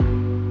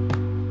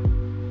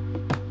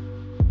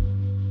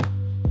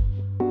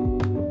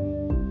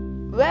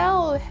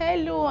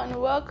Hello and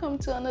welcome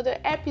to another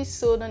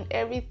episode on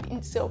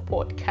Everything Sell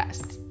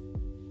podcast.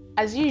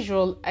 As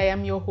usual, I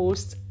am your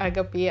host,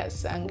 Agape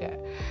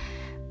Asanga.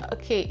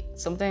 Okay,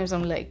 sometimes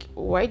I'm like,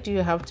 why do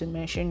you have to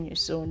mention your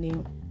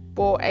surname?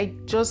 But I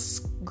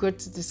just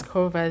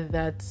discovered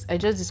that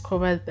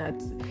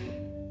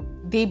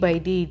day by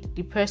day,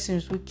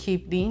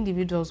 the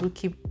individuals who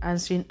keep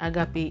answering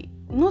Agape,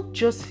 not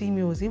just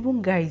females,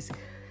 even guys,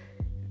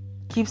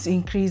 keeps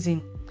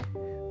increasing.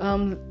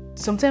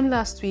 Sometime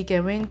last week,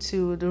 I went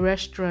to the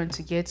restaurant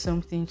to get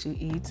something to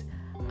eat,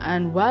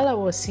 and while I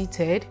was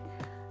seated,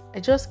 I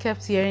just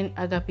kept hearing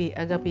Agape,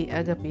 Agape,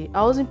 Agape.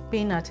 I wasn't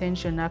paying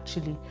attention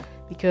actually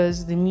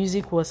because the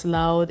music was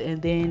loud,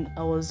 and then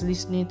I was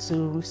listening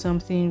to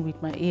something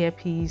with my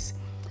earpiece.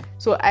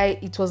 So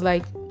it was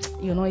like,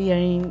 you're not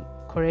hearing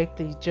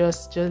correctly,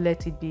 just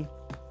let it be.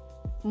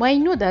 But I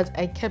know that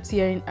I kept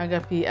hearing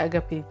Agape,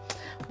 Agape,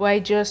 but I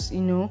just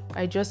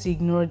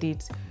ignored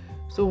it.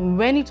 So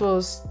when it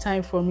was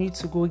time for me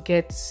to go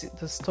get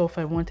the stuff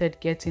I wanted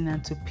getting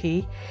and to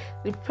pay,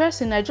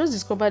 I just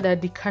discovered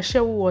that the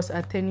cashier who was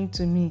attending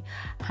to me,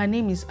 her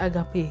name is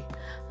Agape.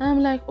 And I'm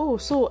like, oh,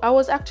 so I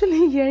was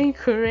actually hearing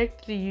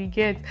correctly,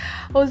 I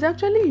was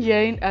actually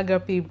hearing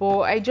Agape, but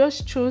I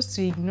just chose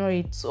to ignore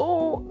it.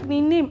 So the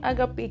name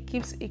Agape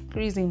keeps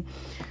increasing.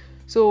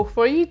 So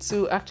for you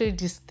to actually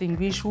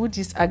distinguish who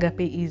this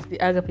Agape is, the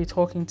Agape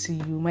talking to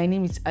you, my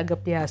name is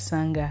Agape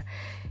Asanga.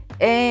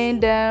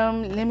 And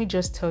let me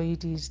just tell you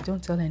this,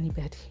 don't tell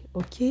anybody,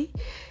 okay?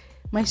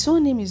 My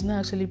surname is not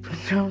actually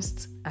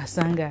pronounced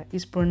Asanga,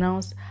 it's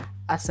pronounced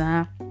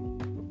Asa.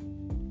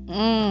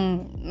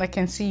 I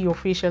can see your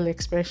facial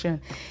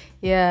expression.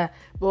 Yeah,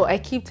 but I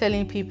keep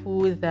telling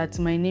people that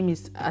my name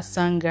is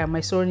Asanga,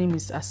 my surname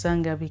is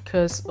Asanga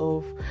because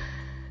of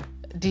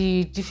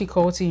the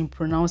difficulty in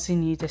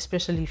pronouncing it,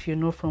 especially if you're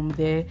not from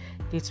there,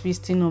 the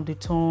twisting of the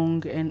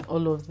tongue and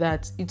all of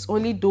that. It's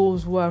only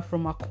those who are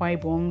from Akwa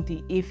Ibom,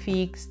 the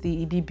Efiks,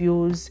 the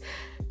Ibibios,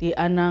 the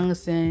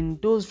Anangs,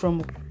 and those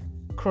from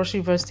Cross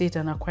River State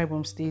and Akwa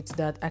Ibom State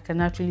that I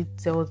can actually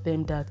tell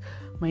them that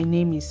my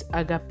name is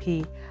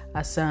Agape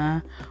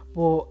Asa.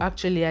 But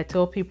actually, I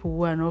tell people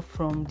who are not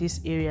from these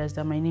areas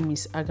that my name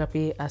is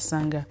Agape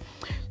Asanga.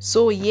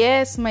 So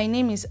yes, my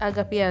name is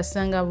Agape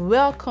Asanga.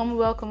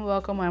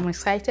 Welcome. I'm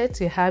excited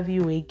to have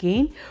you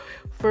again.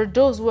 For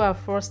those who are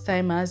first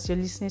timers, you're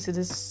listening to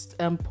this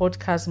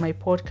podcast, my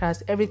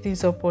podcast,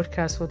 Everything's a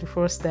Podcast for the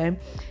first time.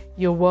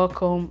 You're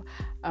welcome.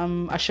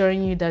 I'm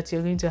assuring you that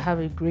you're going to have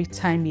a great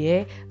time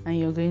here and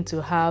you're going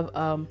to have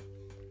a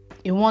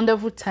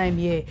wonderful time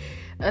here.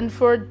 And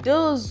for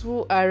those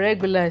who are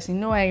regulars, you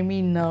know what I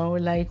mean now,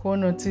 like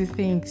one or two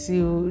things.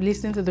 You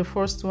listen to the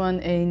first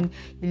one and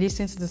you're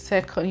listening to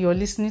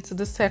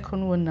the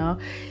second one now.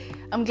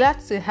 I'm glad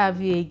to have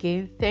you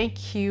again.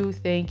 Thank you.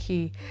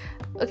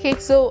 Okay,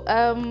 so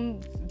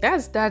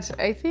that's that.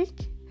 I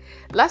think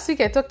last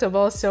week I talked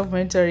about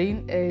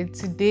self-mentoring.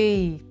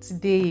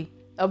 Today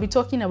I'll be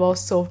talking about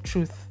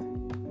self-truth.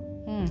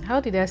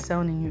 How did that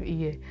sound in your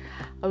ear?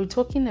 I'll be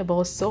talking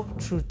about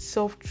self-truth.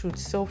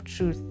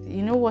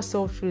 You know what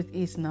self-truth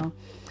is now?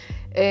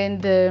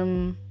 And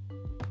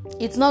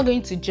it's not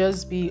going to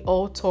just be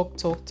all talk.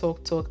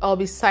 I'll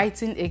be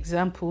citing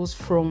examples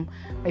from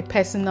my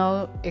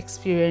personal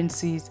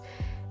experiences.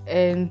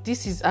 And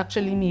this is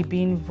actually me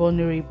being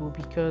vulnerable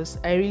because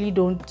I really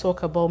don't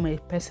talk about my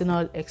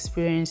personal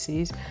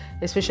experiences,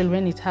 especially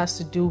when it has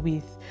to do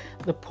with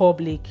the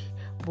public.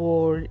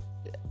 But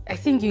I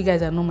think you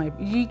guys are not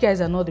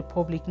the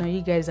public now.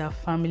 You guys are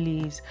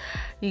families.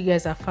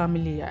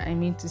 I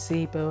mean to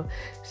say, but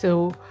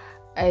so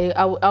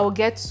I will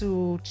get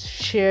to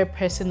share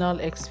personal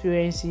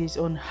experiences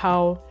on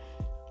how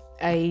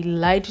I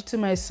lied to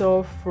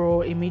myself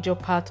for a major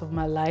part of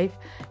my life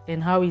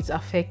and how it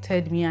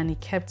affected me and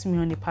it kept me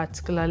on a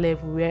particular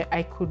level where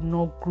I could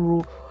not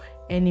grow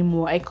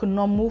anymore. I could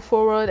not move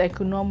forward. I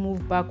could not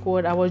move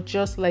backward. I was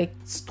just like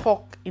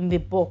stuck in the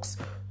box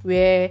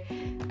where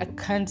I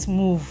can't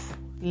move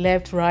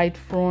left, right,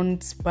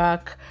 front,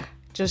 back,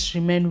 just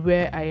remain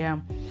where I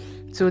am.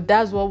 So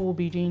that's what we'll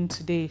be doing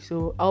today.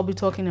 So I'll be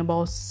talking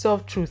about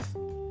self-truth.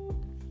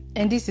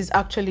 And this is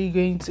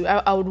actually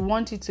I would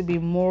want it to be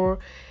more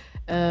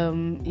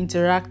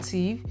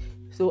interactive.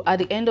 So at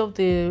the end of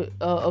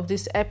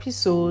this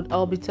episode,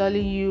 I'll be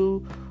giving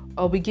you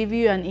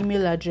an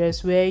email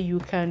address where you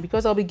can,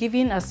 because I'll be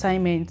giving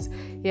assignments.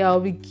 Yeah, I'll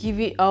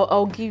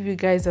give you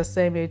guys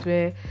assignment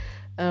where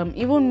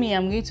even me,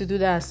 I'm going to do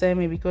that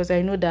assignment because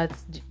I know that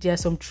there are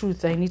some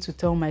truths I need to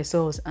tell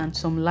myself and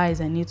some lies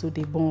I need to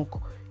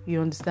debunk. You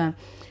understand?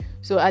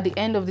 So at the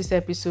end of this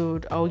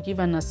episode, I'll give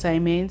an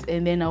assignment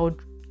and then I'll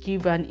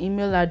give an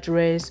email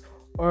address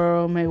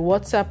or my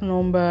WhatsApp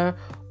number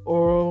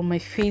or my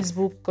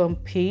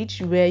Facebook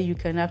page where you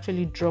can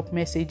actually drop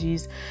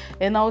messages,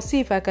 and I'll see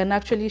if I can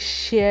actually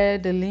share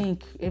the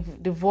link,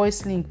 the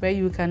voice link where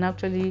you can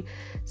actually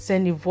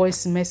send a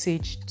voice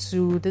message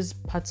to this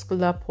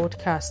particular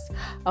podcast.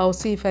 I'll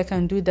see if I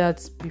can do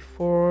that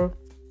before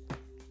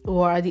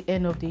or at the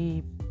end of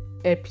the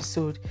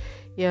episode.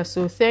 Yeah,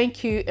 so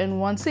thank you. And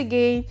once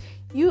again,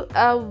 you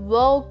are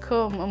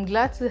welcome. I'm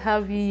glad to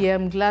have you here.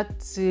 I'm glad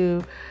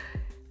to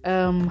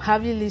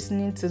have you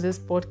listening to this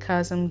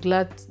podcast. I'm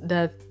glad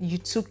that you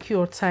took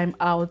your time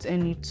out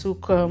and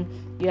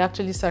you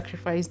actually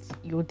sacrificed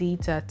your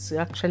data to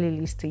actually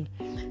listen.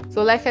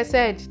 So like I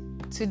said,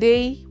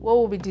 today what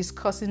we'll be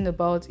discussing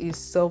about is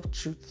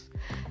self-truth.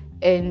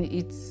 And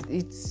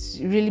it's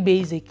really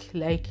basic.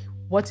 Like,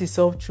 what is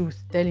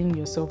self-truth? Telling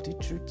yourself the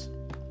truth.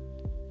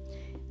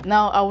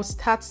 Now, I will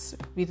start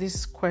with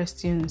these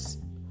questions.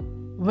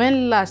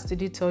 When last did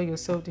you tell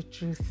yourself the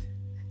truth?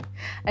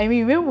 I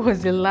mean, when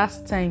was the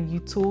last time you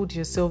told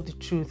yourself the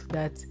truth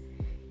that,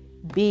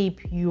 babe,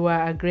 you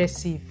are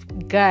aggressive.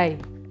 Guy,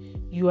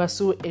 you are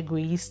so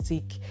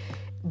egoistic.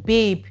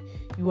 Babe,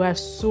 you are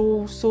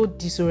so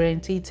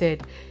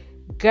disorientated.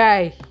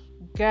 Guy,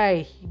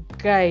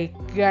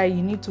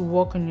 you need to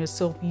work on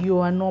yourself. You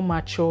are not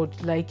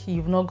matured. Like,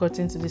 you've not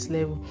gotten to this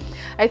level.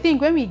 I think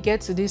when we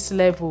get to this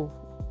level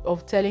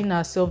of telling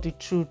ourselves the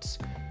truth,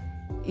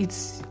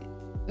 it's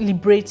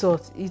liberates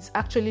us. It's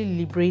actually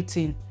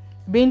liberating.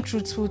 Being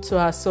truthful to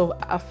ourselves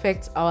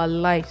affects our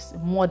lives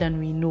more than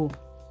we know,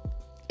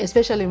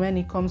 especially when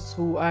it comes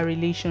to our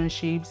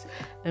relationships,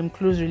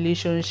 close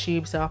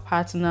relationships, our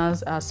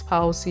partners, our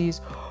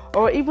spouses,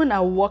 or even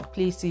our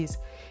workplaces.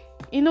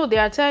 You know,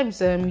 there are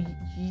times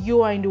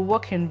you are in the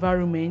work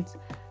environment,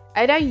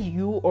 either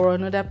you or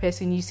another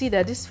person, you see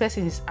that this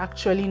person is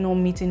actually not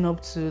meeting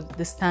up to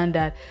the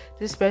standard.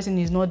 This person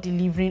is not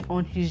delivering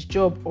on his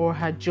job or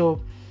her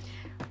job.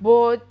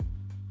 But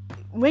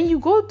when you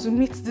go to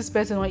meet this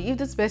person, or if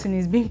this person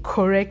is being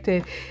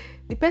corrected,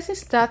 the person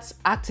starts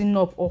acting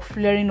up or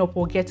flaring up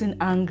or getting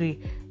angry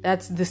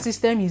that the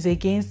system is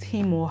against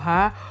him or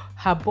her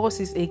boss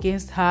is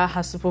against her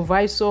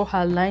supervisor,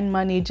 her line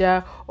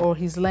manager or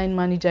his line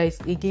manager is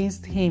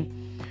against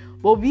him.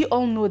 But we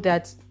all know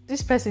that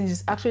this person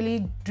is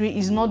actually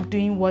is not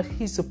doing what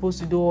he's supposed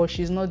to do, or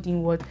she's not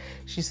doing what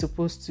she's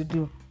supposed to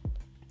do.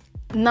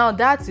 Now,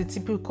 that's a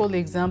typical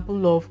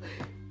example of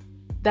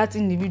that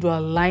individual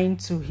lying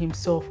to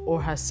himself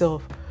or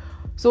herself.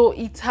 So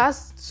it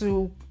has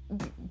to,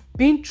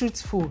 being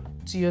truthful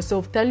to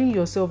yourself, telling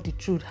yourself the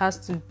truth has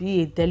to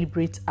be a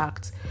deliberate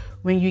act.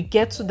 When you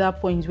get to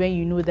that point where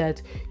you know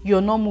that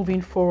you're not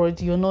moving forward,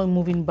 you're not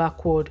moving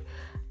backward,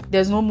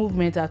 there's no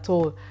movement at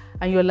all,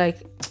 and you're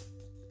like,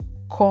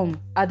 come,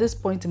 at this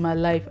point in my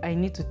life, I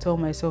need to tell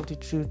myself the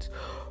truth.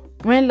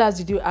 When last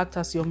did you act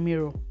as your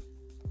mirror?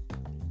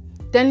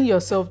 Telling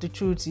yourself the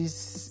truth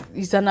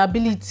is an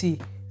ability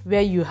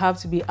where you have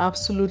to be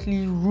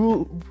absolutely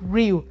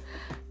real,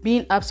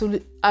 being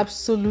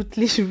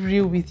absolutely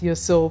real with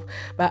yourself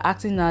by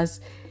acting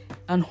as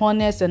an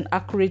honest and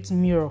accurate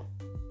mirror.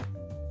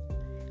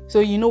 So,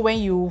 you know, when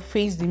you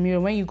face the mirror,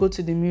 when you go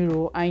to the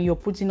mirror and you're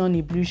putting on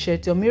a blue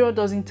shirt, your mirror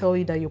doesn't tell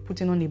you that you're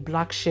putting on a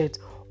black shirt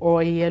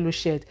or a yellow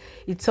shirt.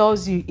 It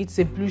tells you it's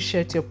a blue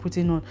shirt you're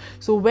putting on.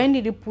 So when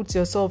did you put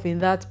yourself in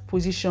that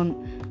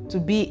position to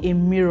be a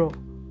mirror?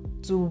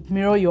 To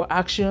mirror your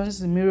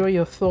actions, mirror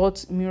your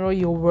thoughts, mirror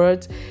your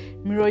words,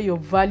 mirror your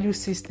value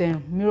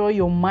system, mirror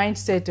your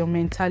mindset, your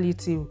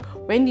mentality.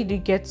 When did you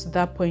get to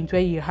that point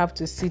where you have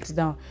to sit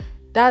down?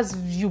 That's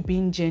you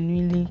being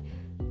genuinely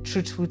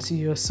truthful to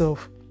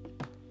yourself.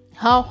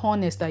 How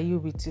honest are you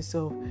with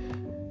yourself?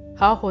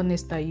 How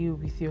honest are you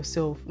with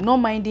yourself? Not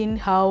minding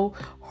how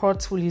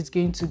hurtful it's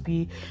going to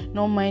be,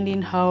 not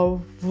minding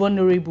how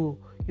vulnerable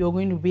you're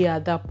going to be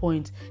at that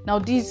point. Now,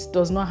 this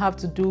does not have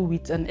to do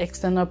with an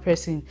external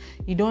person.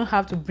 You don't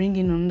have to bring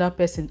in another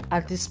person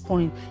at this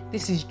point.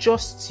 This is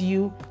just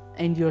you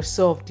and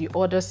yourself, the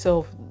other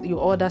self,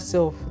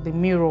 the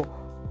mirror.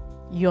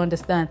 You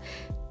understand?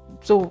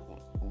 So,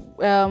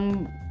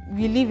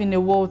 we live in a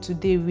world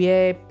today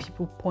where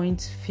people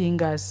point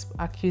fingers,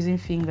 accusing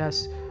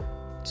fingers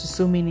to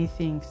so many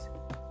things.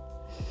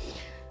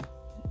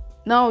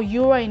 Now,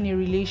 you are in a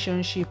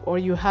relationship, or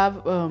you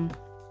have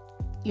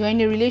you're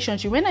in a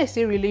relationship. When I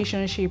say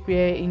relationship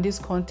here in this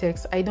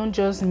context, I don't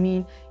just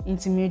mean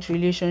intimate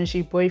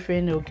relationship,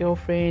 boyfriend or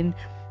girlfriend,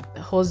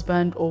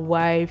 husband or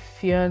wife,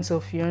 fiance or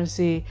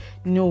fiancé.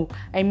 No,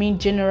 I mean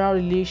general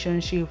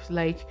relationships,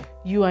 like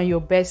you and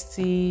your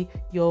bestie,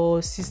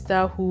 your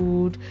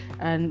sisterhood,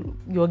 and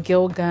your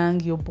girl gang,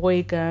 your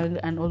boy gang,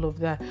 and all of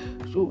that.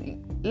 So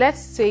let's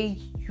say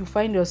you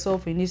find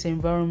yourself in this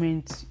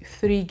environment,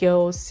 3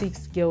 girls,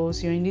 6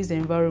 girls, you're in this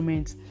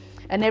environment,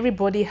 and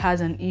everybody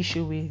has an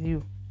issue with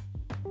you.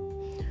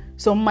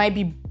 Some might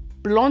be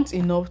blunt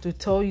enough to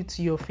tell you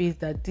to your face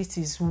that this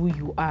is who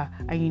you are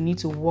and you need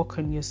to work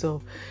on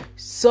yourself.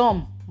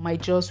 Some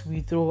might just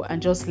withdraw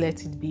and just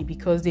let it be,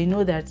 because they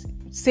know that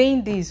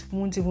saying this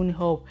won't even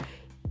help.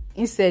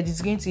 Instead,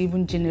 it's going to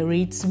even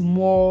generate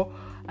more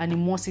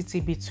animosity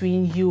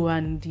between you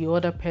and the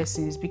other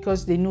persons,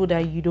 because they know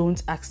that you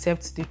don't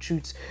accept the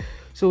truth.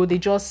 So they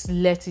just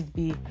let it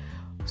be.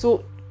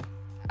 So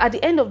at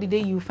the end of the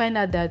day, you find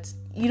out that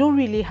you don't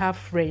really have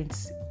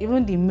friends,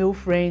 even the male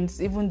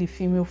friends, even the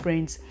female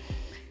friends.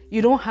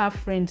 You don't have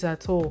friends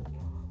at all.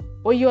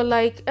 Or you're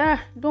like,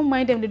 don't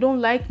mind them, they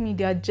don't like me,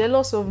 they are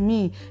jealous of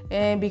me,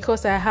 and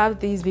because I have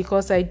this,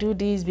 because I do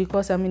this,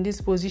 because I'm in this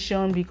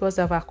position, because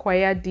I've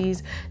acquired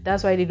this,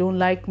 that's why they don't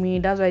like me,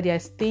 that's why they are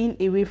staying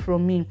away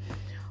from me.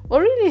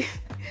 But really,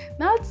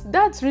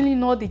 that's really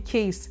not the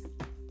case.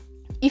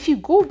 If you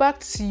go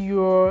back to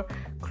your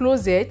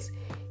closet,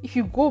 if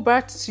you go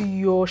back to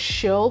your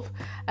shelf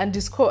and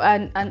discover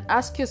and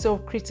ask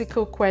yourself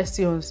critical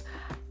questions,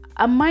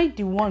 am I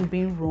the one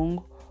being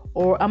wrong?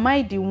 Or am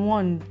I the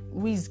one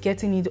who is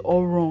getting it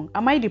all wrong?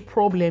 Am I the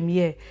problem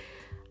here?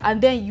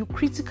 And then you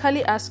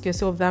critically ask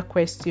yourself that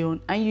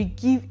question and you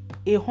give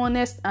a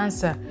honest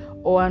answer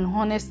or an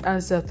honest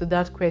answer to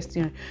that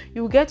question.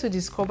 You will get to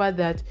discover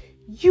that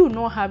you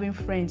not having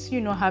friends,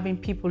 you not having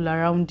people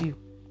around you,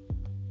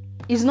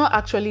 it's not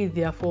actually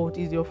their fault,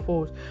 it's your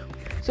fault.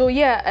 So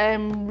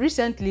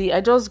recently I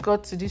just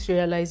got to this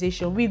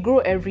realization. We grow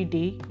every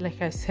day,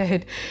 like I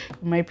said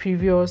in my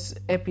previous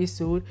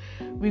episode.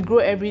 We grow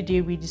every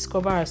day, we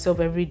discover ourselves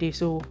every day.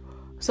 So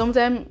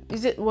sometime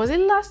was it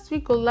last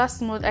week or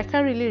last month? I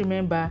can't really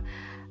remember.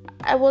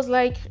 I was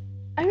like,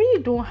 I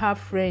really don't have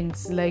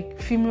friends, like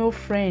female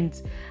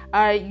friends.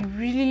 I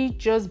really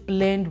just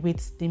blend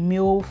with the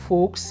male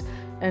folks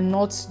and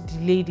not the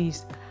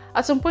ladies.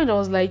 At some point I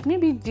was like,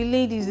 maybe the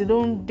ladies they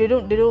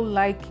don't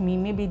like me,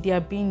 maybe they are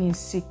being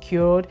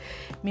insecure,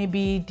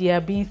 maybe they are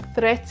being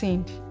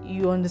threatened,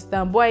 you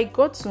understand. But I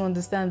got to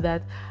understand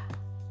that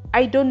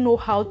I don't know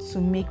how to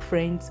make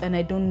friends and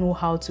I don't know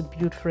how to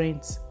build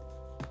friends.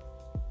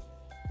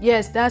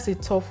 Yes, that's a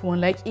tough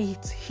one. Like,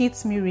 it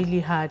hits me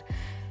really hard.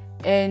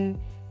 And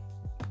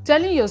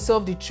telling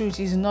yourself the truth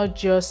is not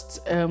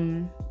just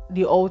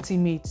the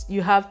ultimate.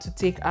 You have to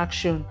take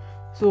action.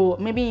 So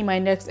maybe in my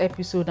next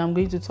episode, I'm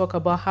going to talk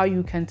about how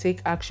you can take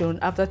action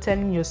after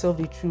telling yourself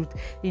the truth,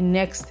 the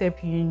next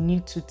step you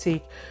need to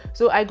take.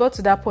 So I got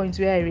to that point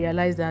where I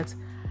realized that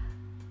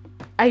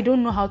I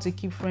don't know how to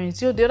keep friends.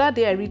 So the other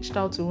day I reached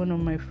out to one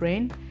of my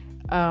friends,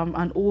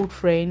 an old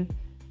friend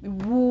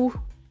who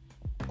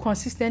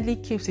consistently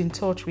keeps in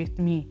touch with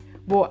me.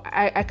 But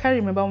I can't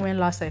remember when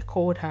last I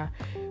called her.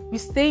 We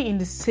stay in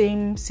the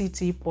same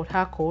city, Port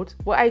Harcourt,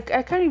 but I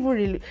can't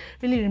even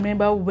really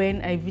remember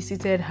when I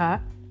visited her.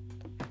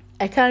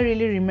 I can't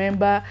really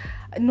remember.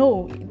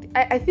 No,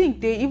 I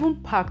think they even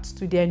packed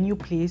to their new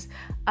place,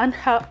 and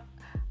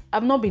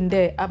I've not been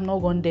there. I've not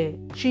gone there.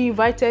 She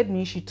invited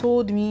me. She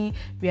told me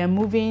we are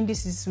moving.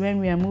 This is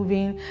when we are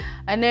moving.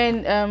 And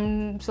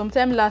then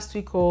sometime last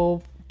week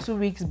or 2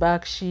 weeks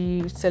back,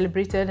 she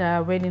celebrated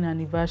her wedding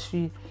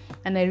anniversary,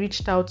 and I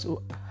reached out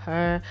to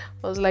her.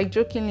 I was like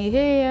jokingly,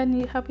 hey,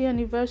 happy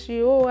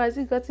anniversary. Oh, has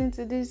it gotten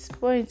to this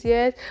point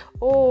yet?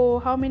 Oh,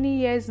 how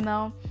many years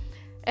now?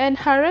 And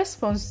her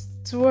response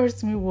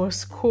towards me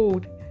was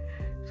cold.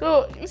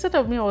 So instead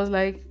of me, I was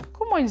like,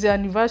 come on, it's the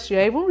anniversary.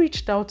 I even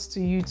reached out to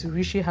you to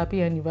wish you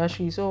happy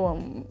anniversary.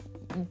 So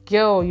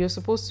girl, you're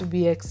supposed to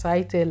be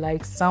excited,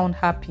 like sound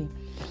happy.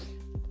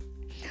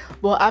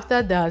 But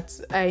after that,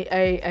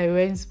 I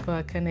went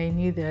back and I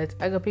knew that,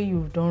 Agape,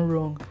 you've done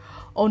wrong.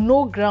 On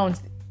no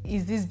grounds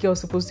is this girl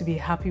supposed to be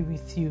happy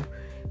with you,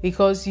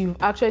 because you've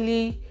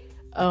actually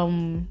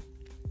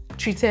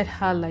treated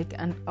her like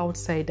an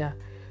outsider.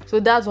 So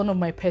that's one of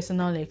my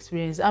personal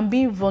experience. I'm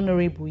being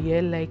vulnerable,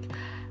 like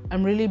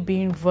I'm really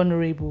being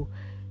vulnerable.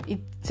 It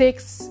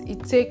takes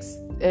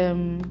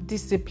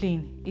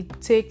discipline.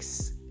 It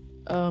takes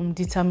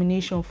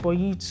determination for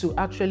you to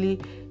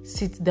actually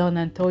sit down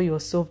and tell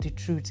yourself the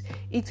truth.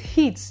 It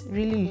hits,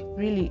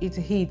 really, it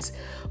hits.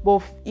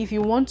 But if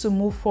you want to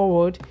move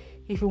forward,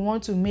 if you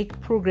want to make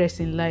progress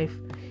in life,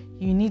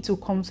 you need to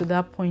come to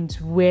that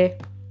point where,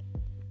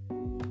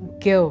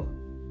 girl,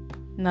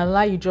 na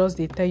lie you just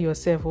dey tell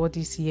yourself all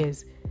these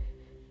years,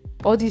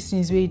 all these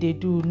things where they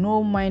do,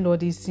 no mind all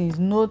these things,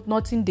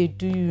 nothing they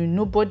do you,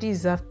 nobody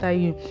is after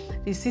you,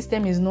 the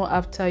system is not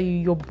after you,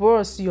 your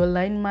boss, your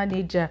line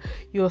manager,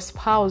 your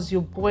spouse,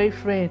 your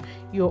boyfriend,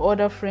 your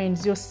other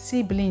friends, your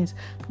siblings,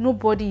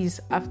 nobody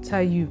is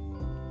after you.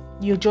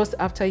 You're just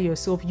after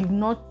yourself. You've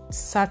not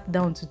sat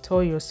down to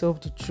tell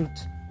yourself the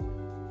truth.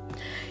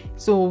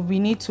 So we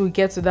need to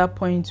get to that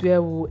point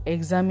where we'll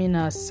examine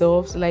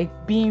ourselves,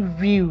 like being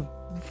real,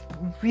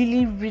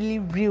 really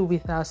real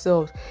with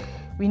ourselves.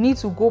 We need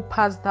to go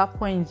past that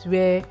point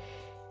where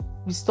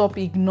we stop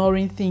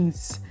ignoring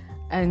things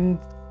and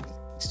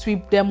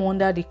sweep them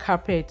under the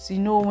carpet. You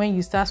know, when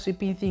you start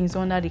sweeping things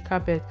under the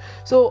carpet.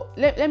 So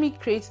let me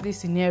create this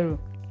scenario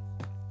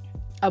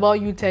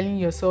about you telling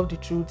yourself the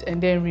truth and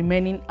then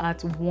remaining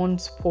at one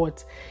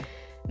spot.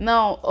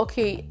 Now,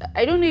 okay,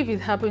 I don't know if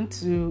it happened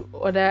to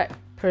other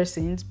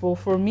persons, but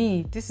for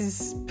me, this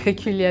is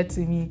peculiar to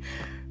me.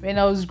 When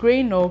I was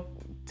growing up,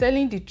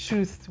 telling the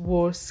truth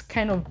was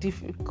kind of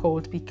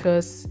difficult,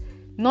 because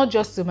not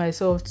just to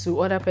myself,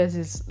 to other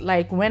persons.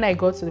 Like when I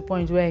got to the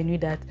point where I knew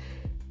that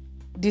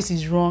this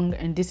is wrong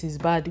and this is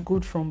bad,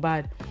 good from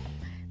bad.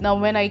 Now,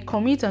 when I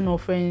commit an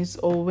offense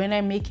or when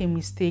I make a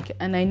mistake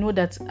and I know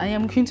that I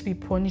am going to be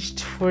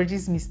punished for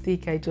this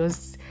mistake I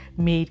just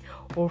made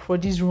or for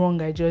this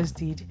wrong I just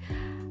did,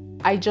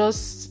 I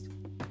just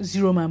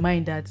zero my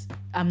mind that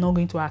I'm not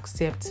going to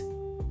accept.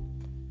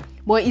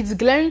 But it's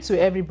glaring to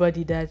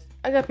everybody that,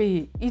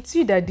 Agape, it's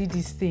you that did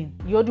this thing.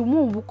 You're the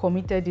one who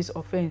committed this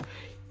offense.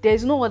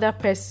 There's no other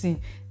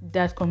person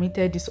that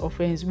committed this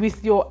offense.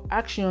 With your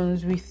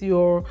actions, with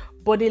your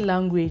body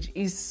language,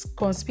 it's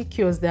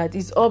conspicuous, that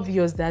it's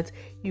obvious that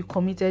you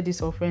committed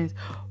this offense.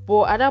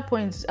 But at that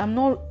point, I'm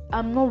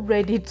not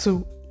ready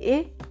to.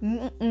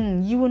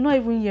 You will not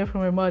even hear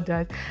from my mouth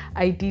that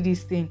I did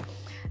this thing.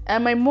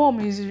 And my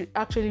mom is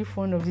actually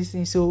fond of this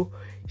thing, so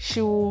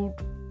she would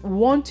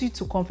want you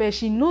to confess.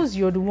 She knows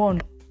you're the one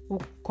who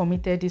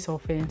committed this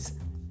offense.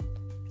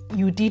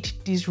 You did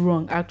this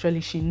wrong.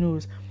 Actually, she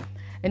knows.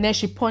 And then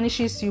she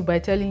punishes you by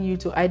telling you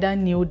to either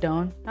kneel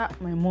down.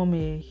 My mom,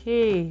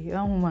 hey,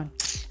 that woman.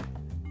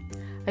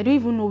 I don't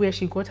even know where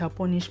she got her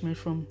punishment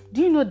from.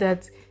 Do you know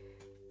that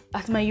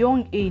at my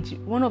young age,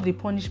 one of the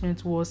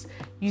punishments was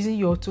using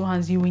your two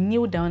hands. You will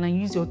kneel down and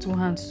use your two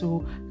hands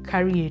to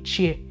carry a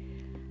chair.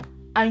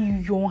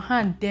 And your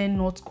hand dare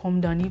not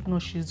come down. If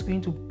not, she's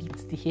going to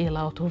beat the hell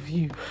out of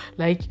you.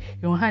 Like,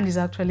 your hand is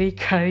actually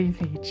carrying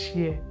a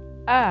chair.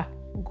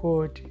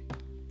 God.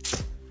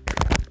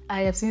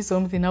 I have seen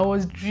something. I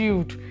was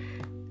drilled.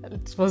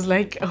 It was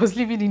like I was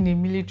living in a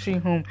military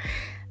home.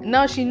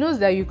 Now she knows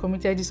that you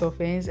committed this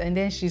offense, and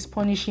then she's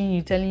punishing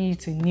you, telling you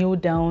to kneel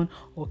down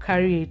or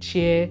carry a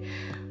chair.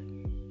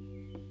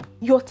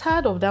 You're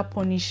tired of that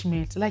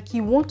punishment. Like,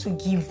 you want to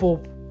give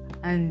up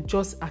and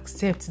just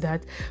accept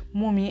that,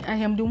 Mommy, I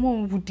am the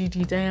one who did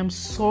it. I am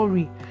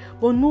sorry.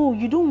 But no,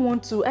 you don't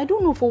want to. I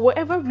don't know, for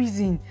whatever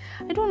reason.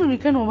 I don't know the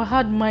kind of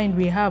hard mind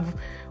we have,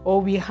 or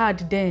we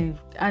had then.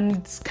 And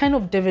it's kind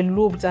of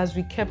developed as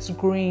we kept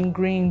growing,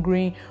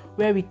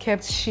 where we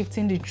kept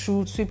shifting the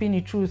truth, sweeping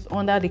the truth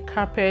under the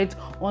carpet,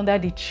 under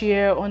the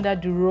chair, under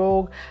the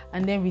rug,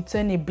 and then we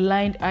turn a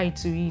blind eye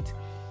to it.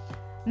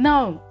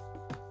 Now,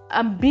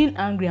 I'm being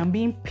angry, I'm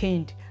being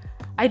pained.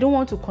 I don't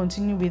want to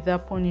continue with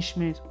that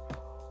punishment.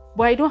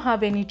 But I don't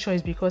have any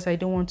choice because I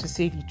don't want to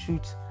say the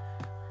truth.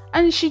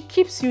 And she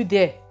keeps you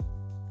there.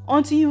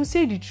 Until you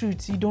say the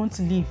truth, you don't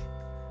leave.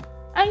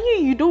 And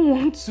you don't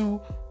want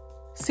to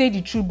say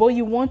the truth, but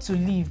you want to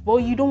leave, but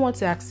you don't want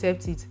to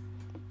accept it.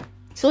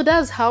 So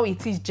that's how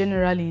it is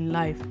generally in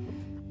life.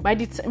 By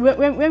the time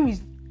when we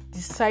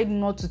decide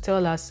not to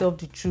tell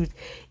ourselves the truth,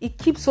 it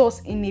keeps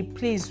us in a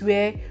place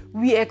where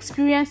we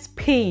experience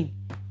pain,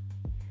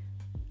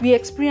 we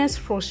experience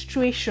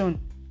frustration.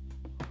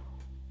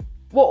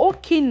 But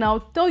okay, now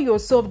tell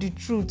yourself the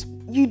truth.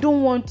 You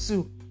don't want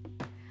to.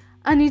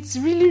 And it's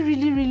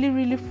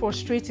really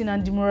frustrating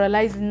and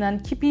demoralizing,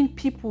 and keeping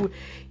people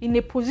in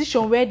a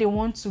position where they don't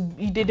want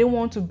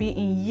to be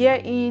in,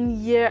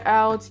 year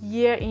out.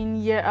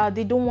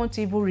 They don't want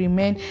to even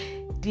remain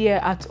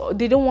there at all.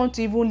 They don't want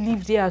to even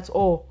live there at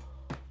all,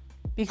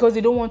 because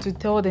they don't want to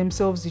tell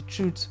themselves the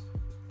truth.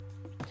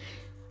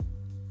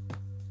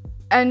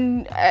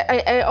 And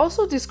I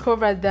also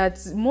discovered that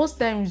most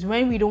times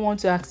when we don't want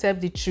to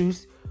accept the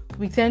truth,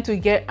 we tend to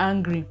get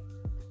angry.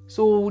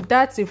 So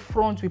that's a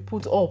front we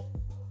put up.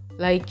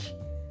 Like,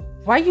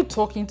 why are you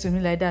talking to me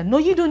like that? No,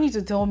 you don't need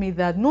to tell me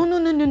that.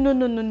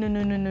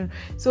 No.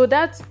 So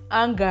that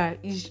anger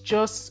is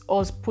just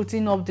us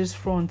putting up this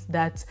front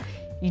that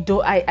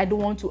I don't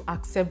want to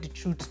accept the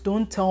truth.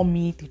 Don't tell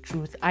me the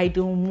truth. I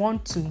don't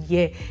want to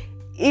hear.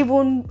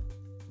 Even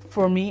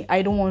for me,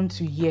 I don't want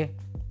to hear.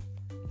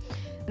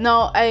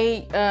 Now,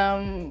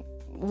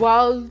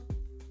 while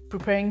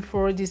preparing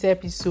for this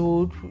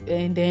episode,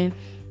 and then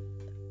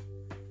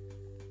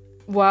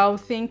while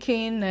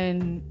thinking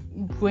and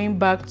going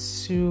back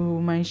to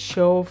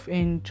myself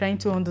and trying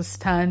to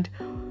understand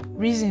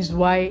reasons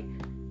why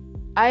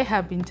I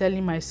have been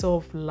telling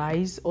myself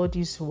lies all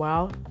this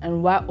while,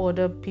 and why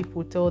other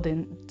people tell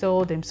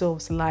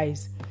themselves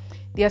lies,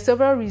 there are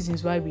several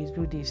reasons why we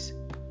do this.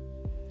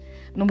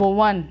 Number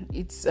one,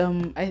 it's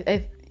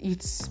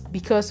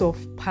because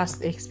of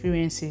past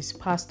experiences,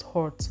 past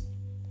hurt.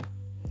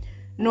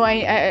 No,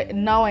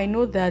 I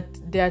know that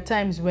there are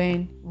times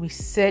when we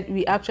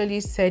actually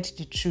said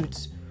the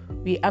truth.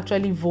 We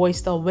actually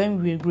voiced out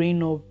when we were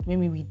growing up,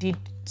 maybe we did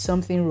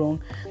something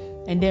wrong,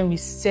 and then we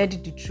said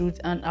the truth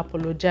and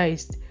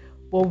apologized,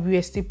 but we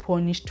were still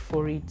punished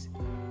for it.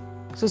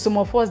 So some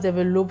of us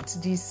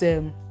developed this,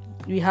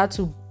 we had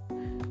to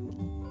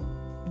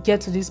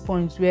get to this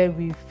point where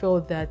we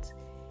felt that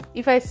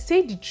if I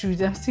say the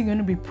truth, I'm still going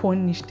to be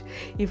punished.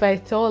 If I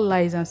tell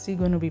lies, I'm still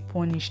going to be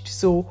punished.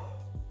 So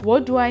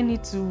what do I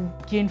need to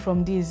gain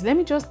from this? Let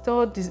me just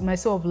tell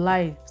myself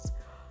lies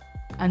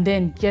and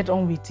then get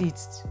on with it.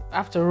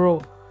 After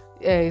all,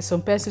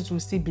 some persons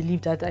will still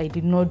believe that I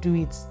did not do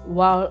it,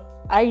 while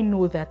I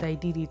know that I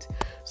did it.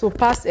 So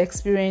past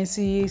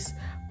experiences,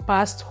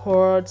 past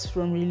hurts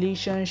from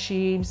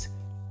relationships,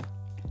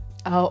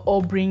 our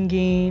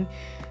upbringing,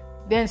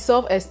 then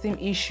self-esteem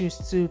issues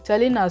too.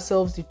 Telling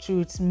ourselves the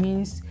truth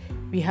means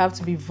we have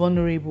to be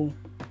vulnerable.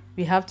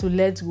 We have to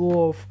let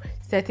go of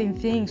certain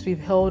things we've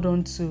held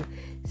on to,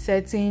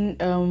 certain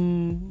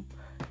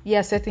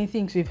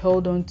things we've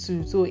held on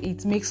to. So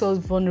it makes us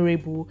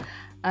vulnerable,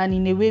 and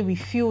in a way we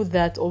feel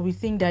that, or we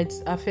think that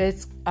it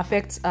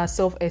affects our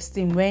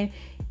self-esteem, when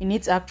in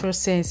its actual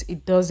sense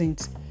it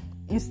doesn't.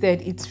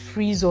 Instead, it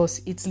frees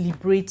us, it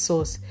liberates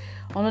us.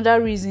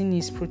 Another reason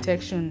is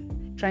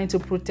protection. Trying to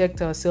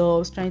protect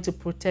ourselves, trying to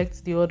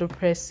protect the other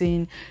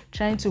person,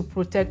 trying to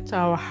protect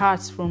our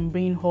hearts from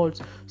being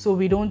hurt, so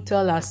we don't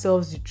tell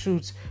ourselves the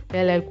truth.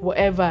 We're like,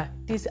 whatever,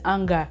 this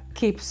anger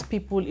keeps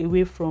people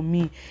away from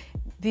me.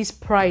 This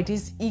pride,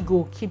 this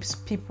ego keeps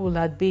people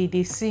at bay.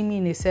 They see me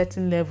in a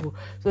certain level.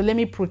 So let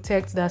me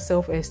protect that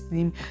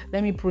self-esteem.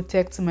 Let me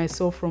protect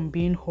myself from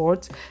being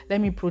hurt.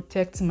 Let me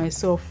protect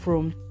myself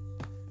from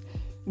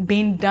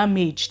being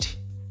damaged,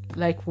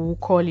 like we'll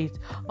call it.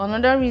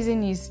 Another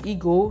reason is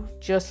ego,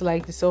 just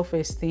like the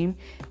self-esteem.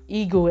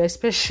 Ego,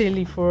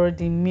 especially for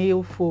the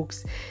male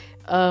folks,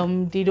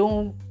 they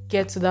don't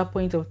get to that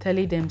point of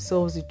telling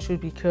themselves the truth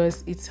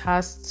because it's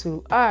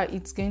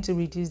going to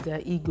reduce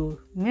their ego.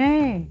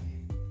 Man,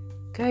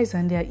 guys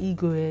and their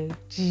ego,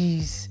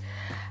 jeez.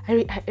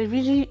 I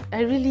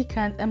really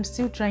can't. I'm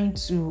still trying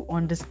to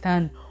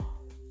understand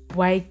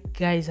why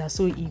guys are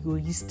so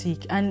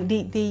egoistic and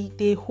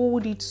they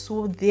hold it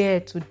so dear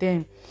to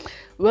them.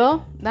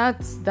 Well,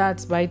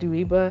 that's by the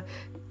way, but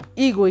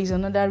ego is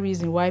another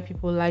reason why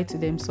people lie to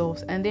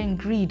themselves. And then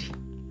greed,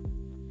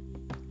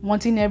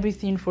 wanting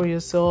everything for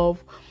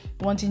yourself,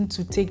 wanting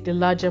to take the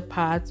larger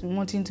part,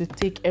 wanting to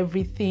take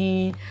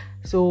everything.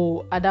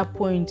 So at that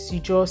point,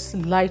 you just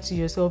lie to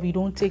yourself. You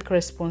don't take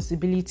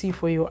responsibility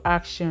for your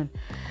action.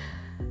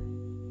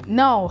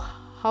 Now,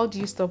 how do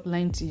you stop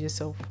lying to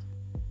yourself?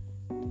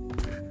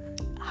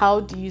 How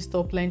do you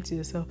stop lying to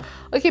yourself?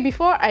 Okay,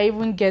 before I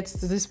even get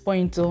to this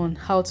point on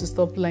how to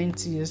stop lying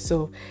to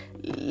yourself,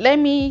 let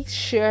me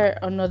share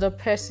another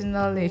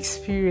personal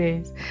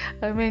experience.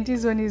 I mean,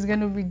 this one is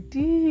gonna be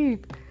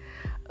deep.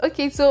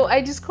 Okay, so I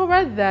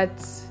discovered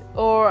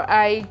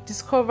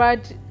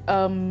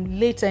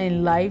later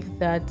in life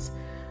that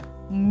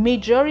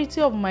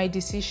majority of my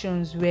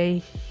decisions were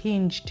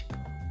hinged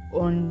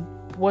on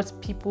what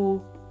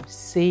people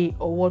say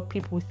or what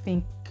people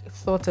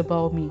thought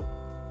about me.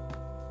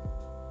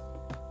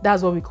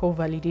 That's what we call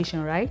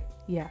validation, right?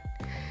 Yeah.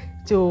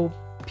 So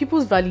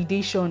people's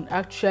validation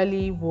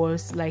actually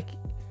was like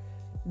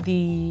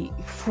the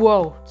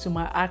fuel to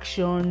my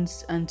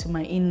actions and to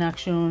my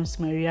inactions,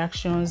 my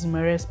reactions,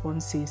 my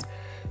responses.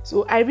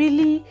 So I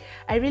really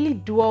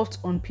dwelt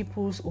on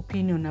people's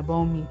opinion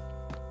about me.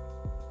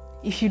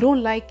 If you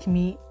don't like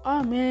me,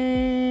 oh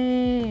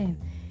man,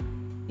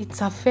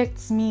 it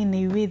affects me in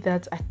a way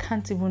that I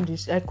couldn't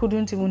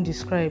even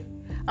describe.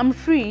 I'm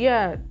free,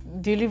 yeah.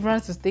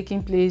 Deliverance is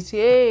taking place.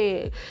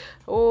 Hey,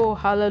 oh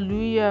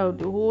hallelujah,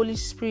 the Holy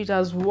Spirit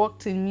has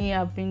worked in me.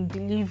 I've been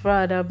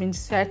delivered, I've been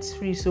set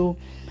free. So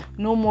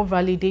no more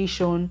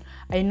validation.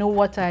 I know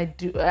what I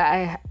do.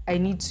 I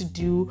need to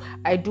do.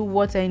 I do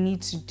what I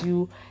need to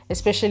do,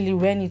 especially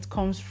when it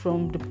comes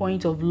from the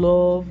point of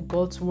love,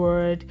 God's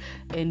word,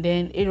 and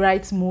then a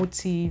right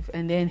motive,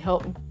 and then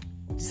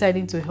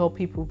deciding to help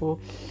people. But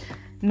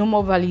no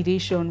more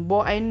validation.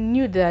 But I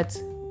knew that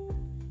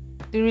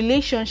the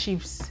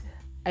relationships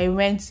I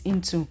went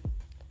into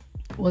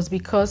was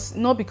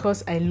not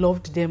because I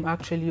loved them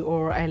actually,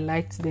 or I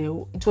liked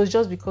them. It was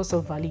just because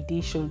of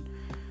validation.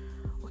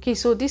 Okay,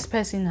 so this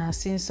person has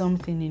seen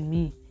something in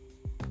me,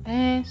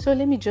 and so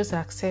let me just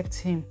accept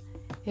him.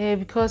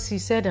 Because he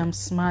said I'm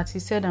smart, he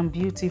said I'm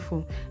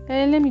beautiful,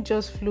 and let me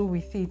just flow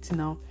with it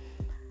now.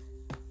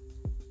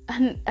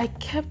 And I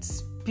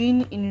kept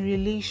being in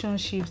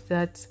relationships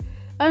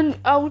and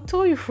I will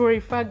tell you for a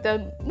fact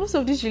that most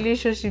of these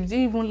relationships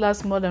didn't even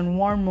last more than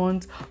 1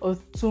 month or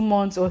 2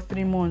 months or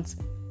 3 months.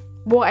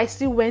 But I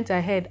still went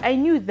ahead. I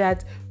knew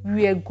that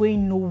we were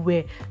going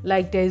nowhere.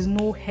 Like there is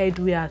no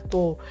headway at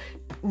all.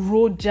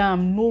 Road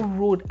jam, no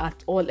road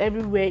at all.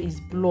 Everywhere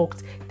is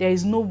blocked. There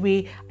is no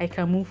way I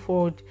can move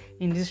forward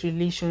in this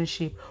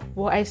relationship.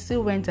 But I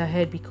still went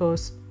ahead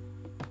because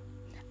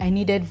I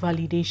needed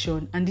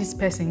validation, and this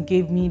person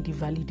gave me the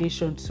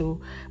validation. So,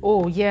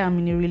 oh yeah, I'm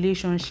in a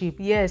relationship.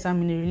 Yes,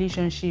 I'm in a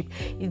relationship.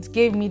 It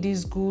gave me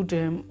this good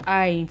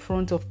eye in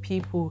front of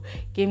people,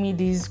 gave me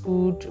this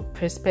good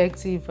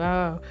perspective.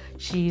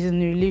 She's in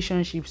a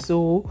relationship.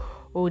 So,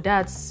 oh,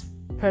 that's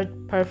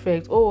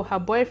perfect. Oh, her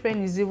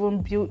boyfriend is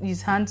even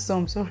is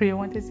handsome. Sorry, I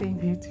wanted to say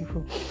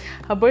beautiful.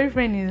 Her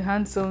boyfriend is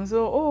handsome.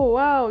 So, oh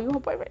wow, your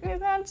boyfriend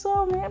is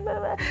handsome.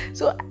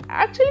 So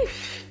I actually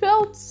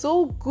felt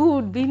so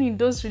good being in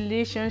those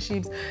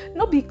relationships,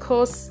 not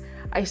because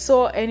I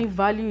saw any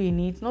value in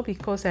it, not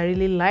because I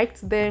really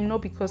liked them,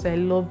 not because I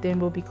loved them,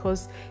 but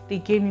because they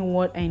gave me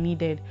what I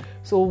needed.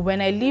 So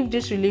when I leave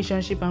this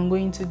relationship, I'm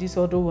going to this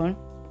other one,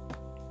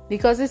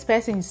 because this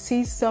person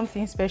sees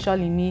something special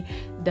in me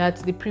that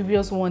the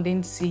previous one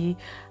didn't see.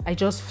 I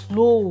just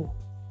flow,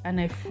 and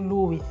I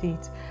flow with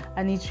it,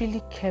 and it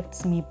really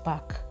kept me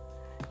back.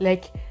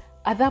 Like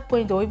at that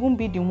point, I'll even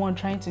be the one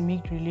trying to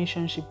make the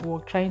relationship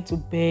work, trying to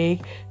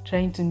beg,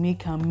 trying to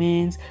make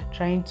amends,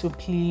 trying to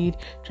plead,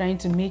 trying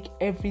to make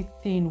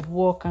everything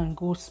work and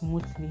go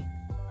smoothly.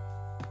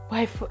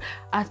 But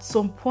at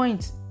some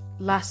point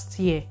last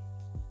year,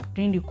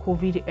 during the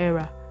COVID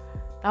era.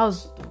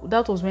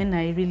 That was when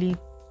I really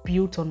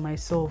built on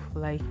myself.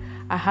 Like,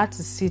 I had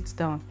to sit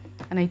down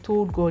and I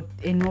told God,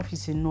 enough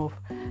is enough.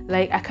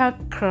 Like, I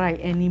can't cry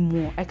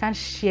anymore. I can't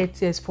shed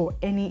tears for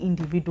any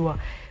individual.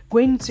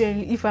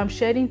 If I'm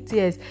shedding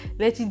tears,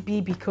 let it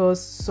be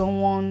because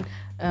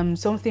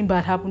something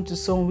bad happened to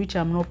someone which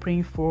I'm not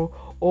praying for,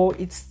 or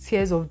it's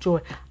tears of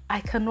joy. I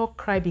cannot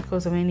cry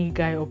because of any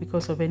guy or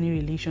because of any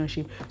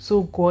relationship.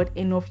 So God,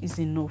 enough is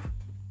enough.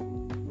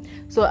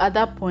 So at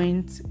that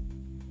point,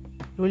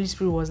 the Holy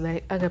Spirit was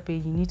like, Agape,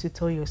 you need to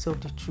tell yourself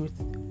the truth.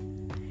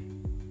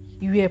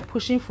 You were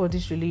pushing for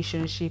this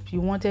relationship.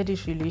 You wanted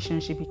this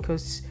relationship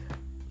because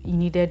you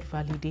needed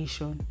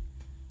validation.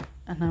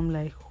 And I'm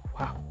like,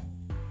 wow.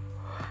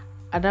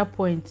 At that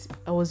point,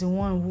 I was the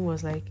one who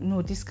was like,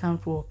 no, this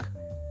can't work.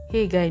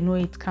 Hey, guy, no,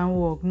 it can't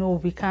work. No,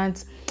 we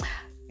can't.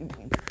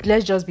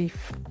 Let's just be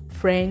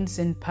friends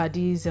and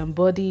buddies and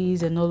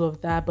buddies and all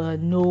of that.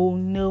 But no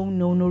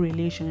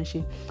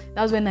relationship.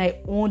 That's when I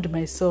owned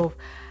myself.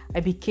 I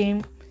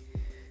became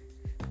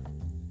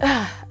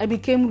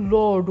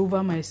Lord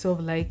over myself.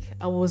 Like,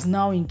 I was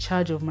now in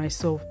charge of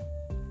myself.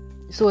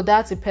 So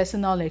that's a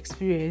personal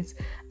experience.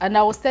 And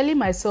I was telling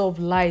myself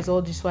lies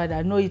all this while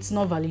that no, it's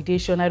not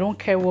validation. I don't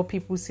care what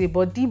people say.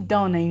 But deep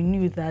down, I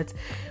knew that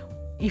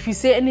if you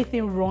say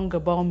anything wrong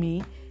about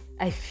me,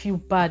 I feel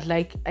bad.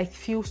 Like, I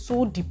feel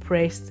so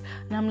depressed.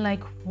 And I'm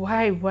like,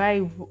 why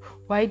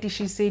did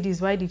she say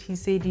this? Why did he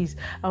say this?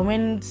 And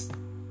when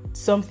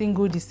something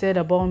good is said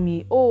about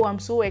me, oh, I'm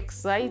so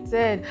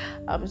excited,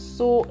 I'm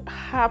so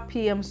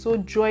happy, I'm so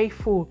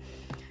joyful.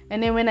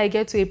 And then when I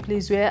get to a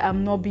place where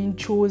I'm not being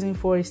chosen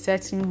for a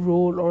certain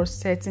role or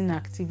certain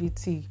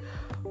activity,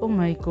 oh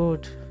my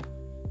God,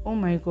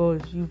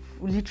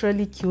 you've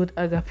literally killed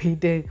Agape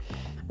there.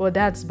 But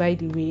that's, by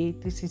the way,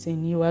 this is a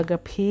new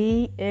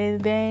Agape.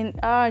 And then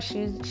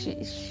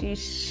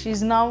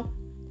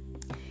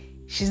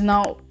she's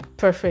now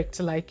perfect.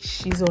 Like,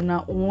 she's on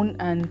her own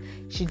and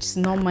she's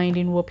not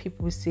minding what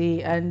people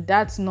say, and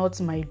that's not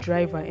my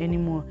driver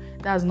anymore.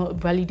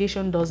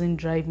 Validation doesn't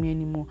drive me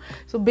anymore.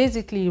 So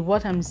basically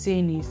what I'm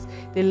saying is,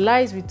 the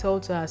lies we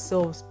tell to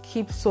ourselves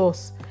keeps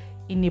us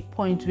in a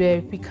point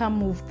where we can't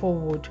move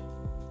forward.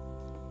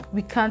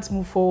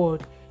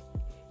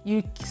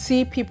 You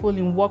see people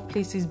in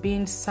workplaces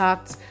being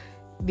sacked.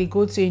 They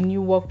go to a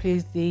new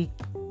workplace, they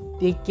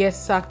get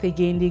sacked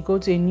again. They go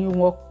to a new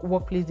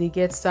workplace, they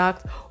get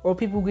sacked. Or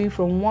people going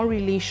from one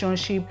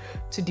relationship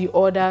to the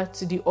other,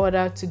 to the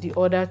other, to the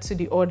other, to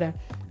the other.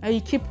 And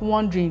you keep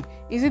wondering,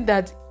 is it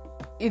that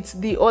it's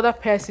the other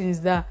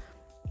persons that,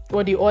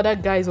 or the other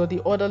guys or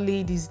the other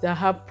ladies that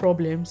have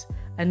problems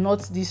and not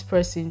this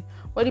person?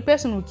 But the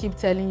person will keep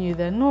telling you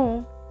that,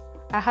 no,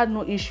 I had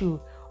no issue.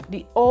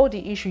 All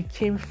the issue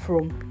came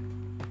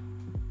from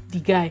the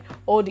guy.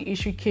 All the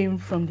issue came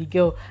from the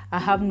girl. I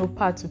have no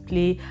part to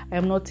play. I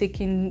am not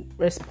taking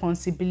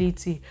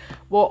responsibility.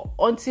 But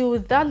until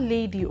that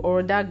lady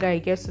or that guy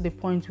gets to the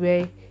point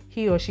where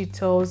he or she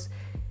tells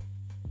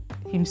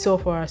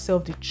himself or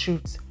herself the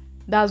truth,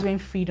 that's when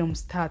freedom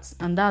starts.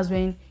 And that's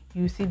when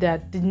you see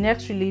that the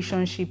next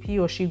relationship he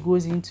or she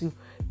goes into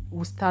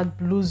will start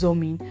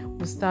blossoming,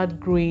 will start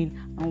growing,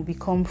 and will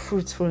become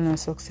fruitful and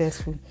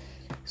successful.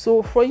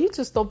 So for you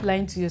to stop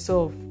lying to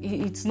yourself,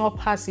 it's not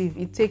passive.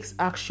 It takes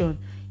action.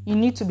 You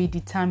need to be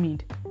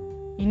determined.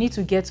 You need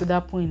to get to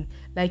that point.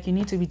 Like, you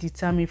need to be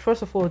determined.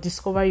 First of all,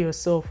 discover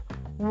yourself.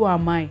 Who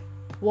am I?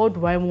 What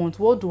do I want?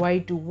 What do I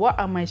do? What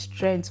are my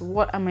strengths?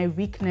 What are my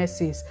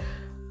weaknesses?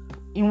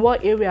 In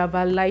what area have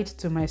I lied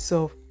to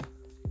myself?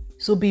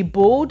 So be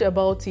bold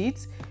about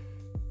it.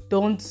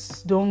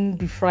 Don't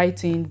be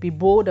frightened. Be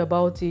bold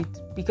about it,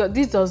 because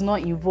this does not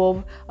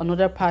involve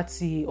another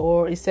party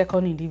or a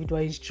second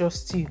individual. It's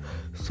just you.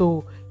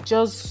 So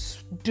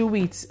just do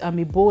it and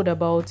be bold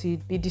about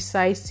it. Be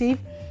decisive.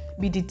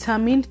 Be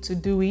determined to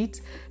do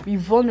it. Be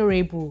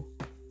vulnerable.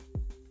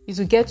 Is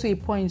to get to a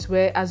point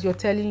where, as you're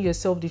telling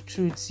yourself the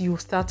truth, you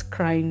start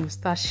crying, you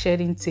start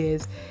shedding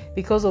tears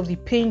because of the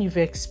pain you've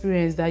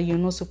experienced that you're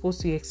not supposed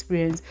to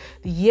experience,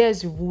 the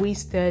years you've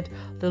wasted,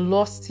 the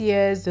lost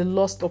years, the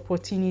lost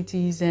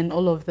opportunities, and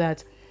all of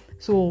that.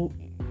 So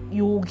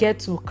you will get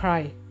to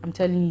cry. I'm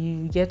telling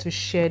you, you get to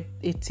shed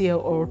a tear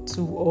or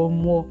two or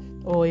more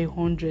or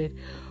 100.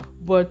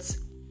 But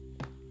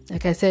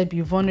like I said,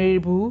 be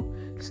vulnerable.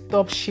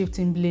 Stop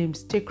shifting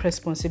blames. Take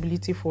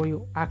responsibility for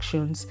your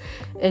actions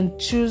and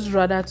choose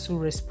rather to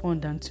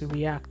respond than to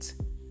react.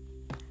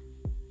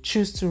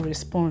 Choose to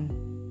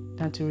respond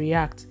than to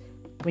react.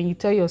 When you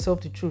tell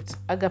yourself the truth,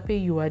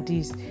 Agape, you are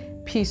this.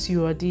 Peace,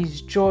 you are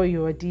this. Joy,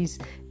 you are this.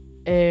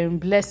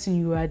 Blessing,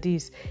 you are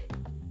this.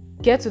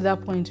 Get to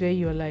that point where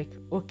you're like,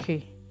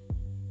 okay,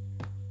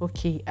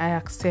 I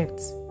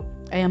accept.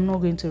 I am not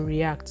going to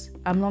react.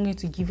 I'm not going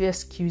to give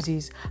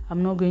excuses.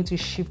 I'm not going to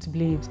shift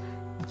blames.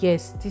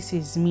 Yes, this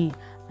is me,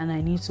 and I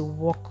need to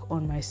work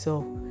on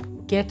myself.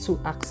 Get to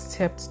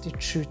accept the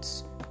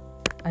truth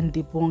and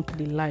debunk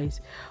the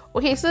lies.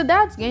 Okay, so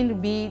that's going to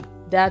be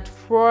that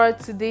for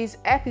today's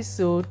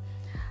episode.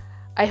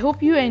 I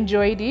hope you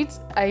enjoyed it.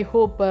 I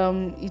hope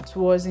it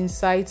was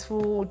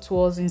insightful, it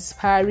was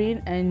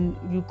inspiring, and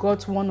you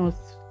got one or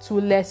two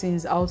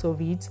lessons out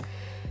of it.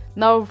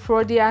 Now,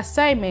 for the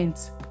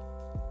assignment,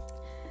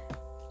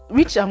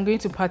 which I'm going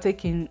to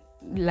partake in,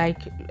 like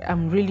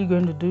I'm really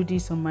going to do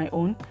this on my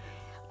own,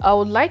 I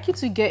would like you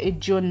to get a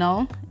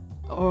journal,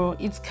 or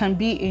it can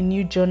be a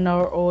new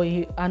journal or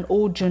an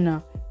old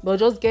journal, but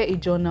just get a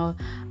journal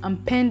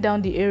and pen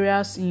down the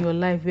areas in your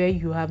life where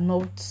you have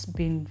not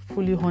been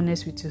fully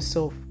honest with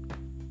yourself.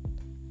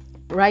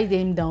 Write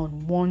them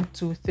down, 1,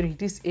 2, 3.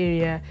 This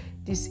area,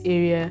 this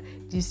area,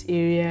 this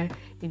area,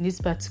 in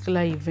this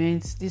particular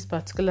event, this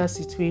particular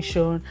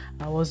situation,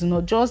 I was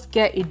not. Just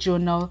get a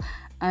journal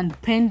and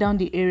pen down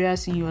the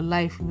areas in your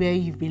life where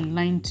you've been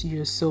lying to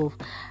yourself,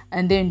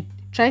 and then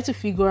try to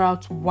figure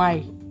out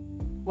why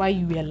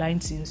you were lying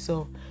to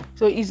yourself.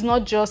 So it's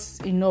not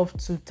just enough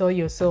to tell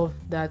yourself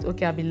that,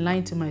 okay, I've been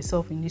lying to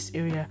myself in this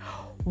area.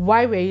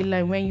 Why were you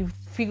lying? When you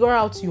figure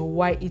out your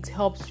why, it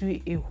helps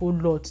you a whole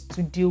lot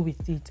to deal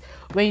with it.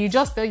 When you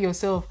just tell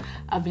yourself,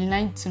 I've been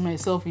lying to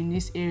myself in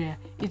this area,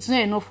 it's not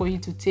enough for you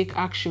to take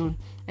action,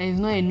 and it's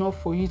not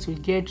enough for you to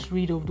get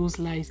rid of those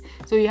lies.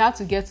 So you have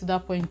to get to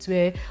that point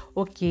where,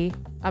 okay,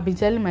 I've been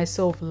telling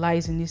myself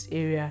lies in this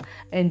area,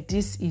 and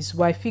this is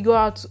why. Figure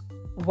out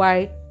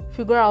why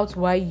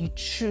you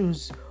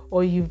choose,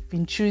 or you've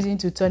been choosing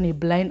to turn a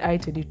blind eye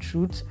to the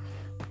truth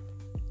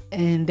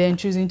and then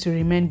choosing to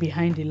remain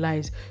behind the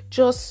lies.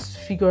 Just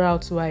figure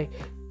out why.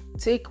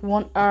 Take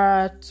 1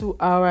 hour, 2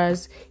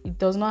 hours. It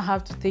does not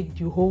have to take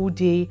the whole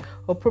day,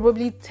 or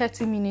probably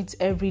 30 minutes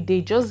every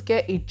day. Just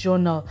get a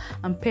journal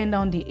and pen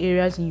down the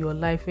areas in your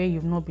life where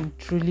you've not been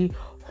truly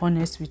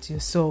honest with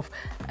yourself,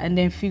 and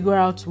then figure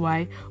out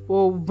why.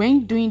 Well,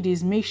 when doing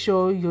this, make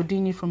sure you're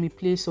doing it from a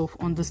place of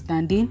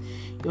understanding.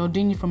 You're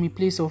doing it from a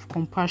place of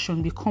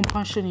compassion. Be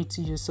compassionate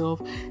to yourself,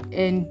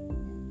 and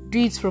do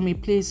it from a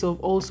place of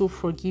also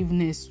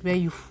forgiveness, where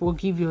you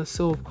forgive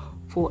yourself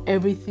for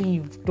everything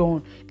you've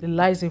done, the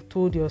lies you've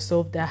told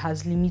yourself that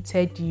has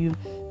limited you,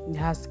 that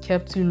has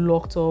kept you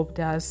locked up,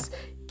 that has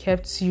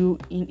kept you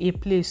in a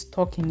place,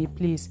 stuck in a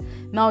place.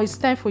 Now it's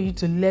time for you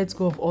to let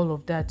go of all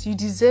of that. You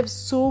deserve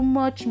so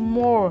much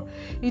more.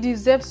 You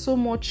deserve so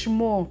much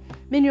more.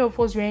 Many of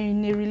us were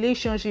in a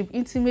relationship,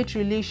 intimate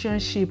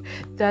relationship,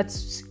 that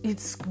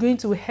it's going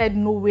to head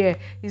nowhere.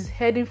 It's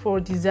heading for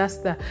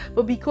disaster.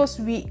 But because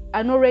we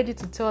are not ready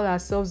to tell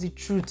ourselves the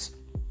truth,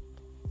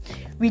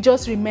 we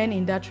just remain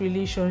in that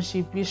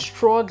relationship. We're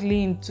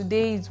struggling.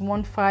 Today is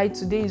one fight,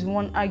 today is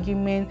one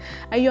argument,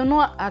 and you're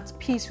not at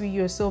peace with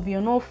yourself. You're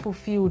not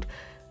fulfilled.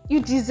 You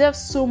deserve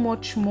so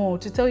much more.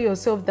 To tell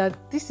yourself that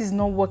this is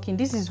not working.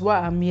 This is why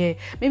I'm here.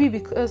 Maybe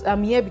because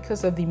I'm here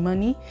because of the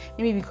money.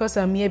 Maybe because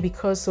I'm here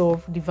because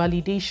of the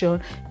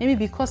validation. Maybe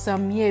because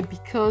I'm here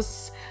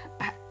because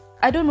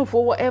I don't know,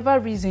 for whatever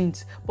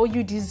reasons. But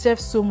you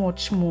deserve so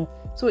much more.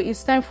 So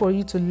it's time for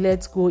you to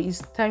let go. It's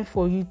time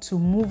for you to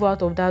move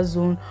out of that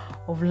zone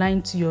of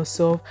lying to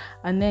yourself,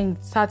 and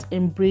then start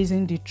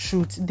embracing the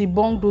truth.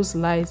 Debunk those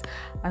lies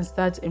and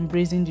start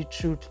embracing the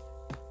truth.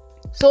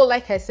 So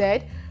like I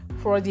said,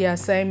 for the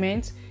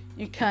assignment,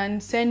 you can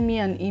send me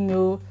an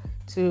email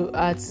to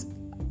at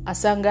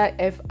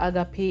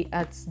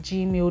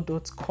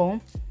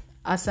asangafagape@gmail.com.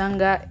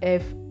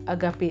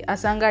 asangafagape.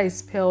 Asanga is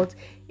spelled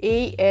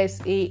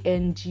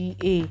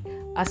ASANGA.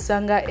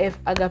 Asanga F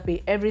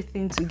Agape,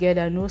 everything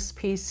together, no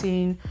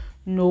spacing,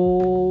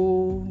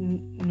 no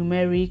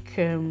numeric,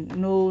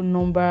 no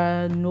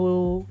number,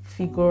 no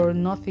figure,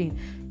 nothing.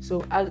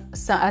 So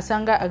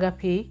Asanga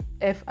Agape,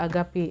 F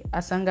Agape,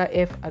 Asanga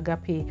F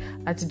Agape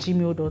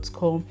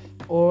 @gmail.com,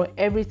 or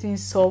everything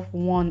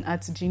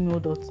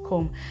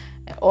solve1@gmail.com.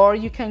 Or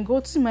you can go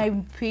to my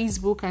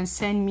Facebook and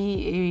send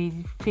me a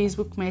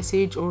Facebook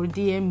message or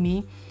DM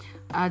me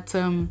at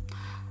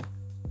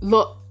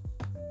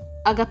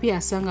Agape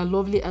Asanga,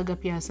 lovely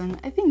Agape Asanga.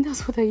 I think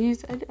that's what I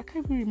used. I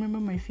can't even remember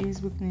my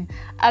Facebook name.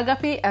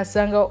 Agape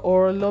Asanga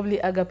or lovely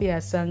Agape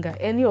Asanga.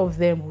 Any of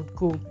them would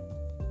go.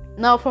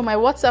 Now, for my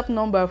WhatsApp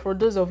number, for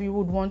those of you who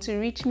would want to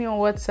reach me on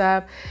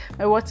WhatsApp,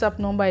 my WhatsApp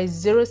number is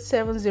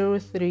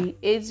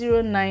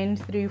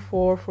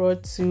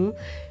 0703-809-3442.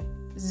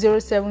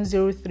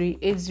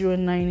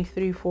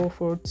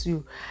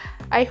 0703-809-3442.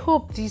 I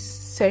hope this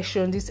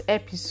session, this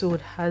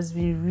episode has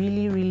been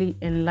really, really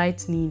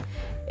enlightening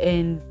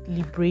and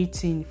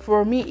liberating.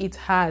 For me, it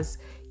has.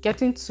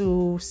 Getting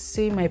to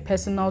say my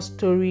personal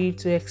story,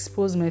 to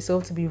expose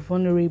myself, to be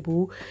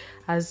vulnerable,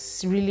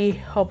 has really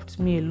helped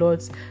me a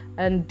lot.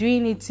 And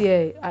doing it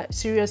here,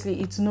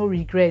 seriously, it's no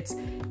regret,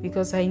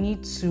 because I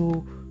need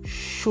to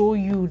show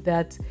you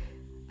that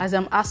as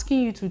I'm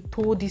asking you to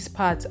told this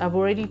part, I've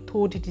already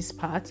told this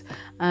part,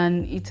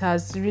 and it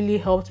has really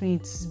helped me.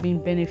 It's been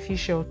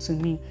beneficial to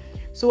me.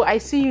 So I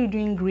see you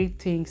doing great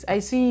things. I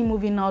see you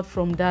moving out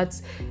from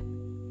that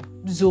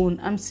zone.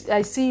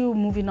 I see you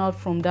moving out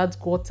from that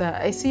gutter.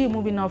 I see you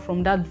moving out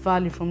from that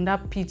valley, from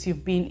that pit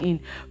you've been in,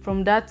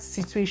 from that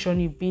situation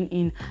you've been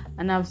in,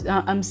 and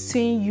I'm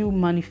seeing you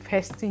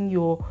manifesting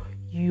your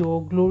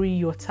your glory,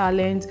 your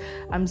talent.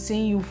 I'm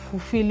seeing you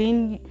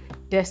fulfilling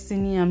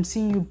destiny. I'm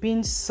seeing you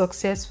being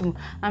successful.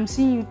 I'm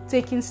seeing you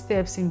taking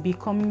steps in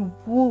becoming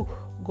who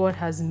God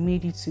has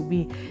made you to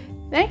be.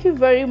 Thank you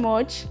very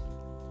much.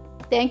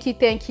 Thank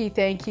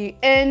you.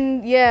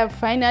 And yeah,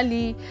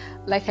 finally,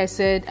 like I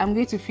said, I'm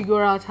going to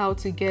figure out how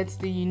to get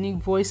the unique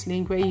voice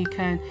link where you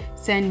can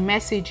send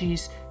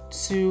messages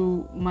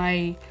to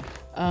my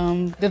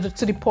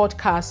to the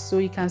podcast, so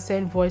you can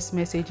send voice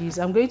messages.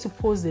 I'm going to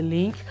post the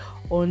link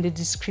on the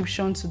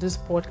description to this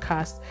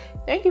podcast.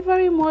 Thank you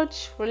very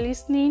much for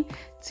listening.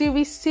 Till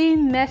we see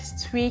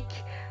next week.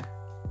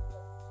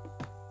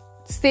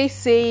 Stay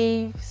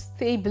safe,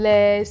 stay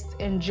blessed,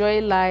 enjoy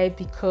life,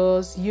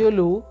 because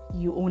YOLO,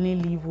 you only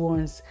live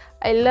once.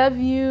 I love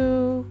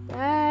you.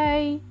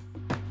 Bye.